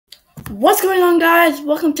What's going on, guys?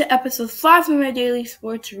 Welcome to episode 5 of my daily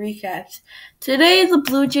sports recaps. Today, the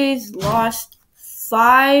Blue Jays lost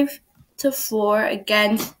 5-4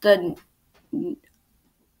 against the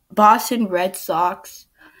Boston Red Sox.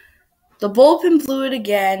 The bullpen blew it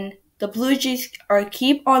again. The Blue Jays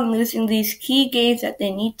keep on losing these key games that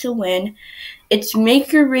they need to win. It's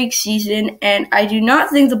make or break season, and I do not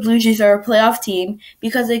think the Blue Jays are a playoff team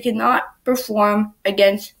because they cannot perform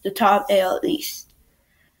against the top AL East.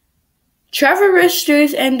 Trevor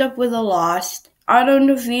Richards end up with a loss.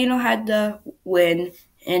 Novino had the win,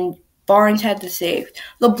 and Barnes had the save.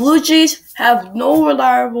 The Blue Jays have no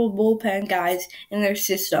reliable bullpen guys in their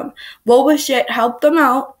system. Bo Bichette helped them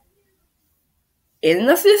out in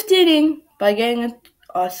the fifth inning by getting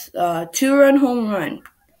a two-run home run.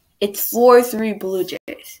 It's 4-3 Blue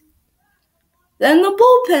Jays. Then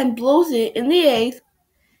the bullpen blows it in the eighth,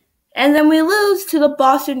 and then we lose to the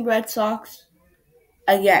Boston Red Sox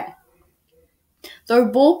again.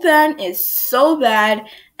 Their bullpen is so bad,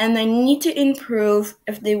 and they need to improve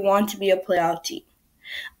if they want to be a playoff team.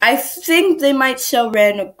 I think they might sell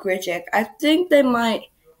Randall Grichuk. I think they might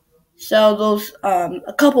sell those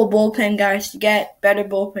a couple bullpen guys to get better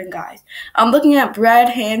bullpen guys. I'm looking at Brad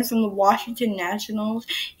Hand from the Washington Nationals.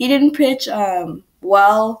 He didn't pitch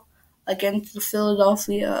well against the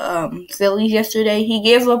Philadelphia Phillies yesterday. He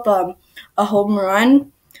gave up a home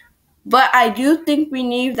run, but I do think we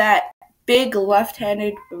need that big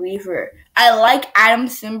left-handed reliever. I like Adam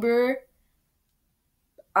Simber.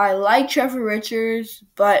 I like Trevor Richards,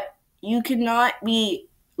 but you cannot be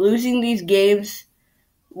losing these games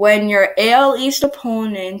when your AL East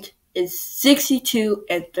opponent is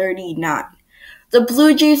 62-39. The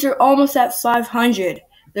Blue Jays are almost at 500.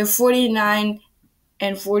 They're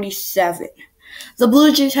 49-47. The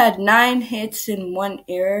Blue Jays had 9 hits and 1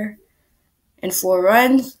 error and 4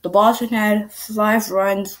 runs. The Boston had 5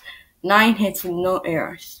 runs, 9 hits and no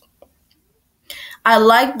errors. I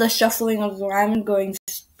like the shuffling of the linemen going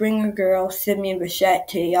Springer, Guerrero, Simeon, Bichette,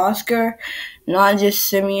 Teoscar, not just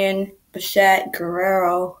Simeon, Bichette,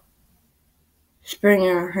 Guerrero,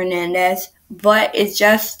 Springer, Hernandez, but it's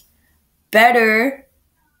just better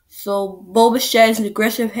so Bo Bichette is an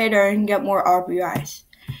aggressive hitter and get more RBIs.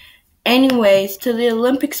 Anyways, to the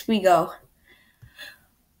Olympics we go.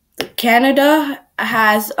 Canada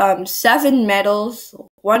has 7 medals,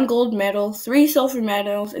 1 gold medal, 3 silver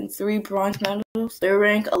medals, and 3 bronze medals. They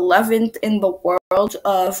rank 11th in the world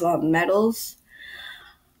of medals.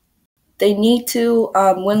 They need to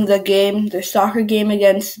win their soccer game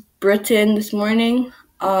against Britain this morning.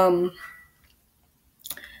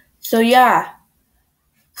 So yeah,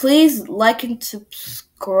 please like and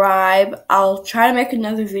subscribe. I'll try to make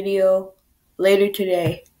another video later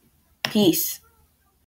today. Peace.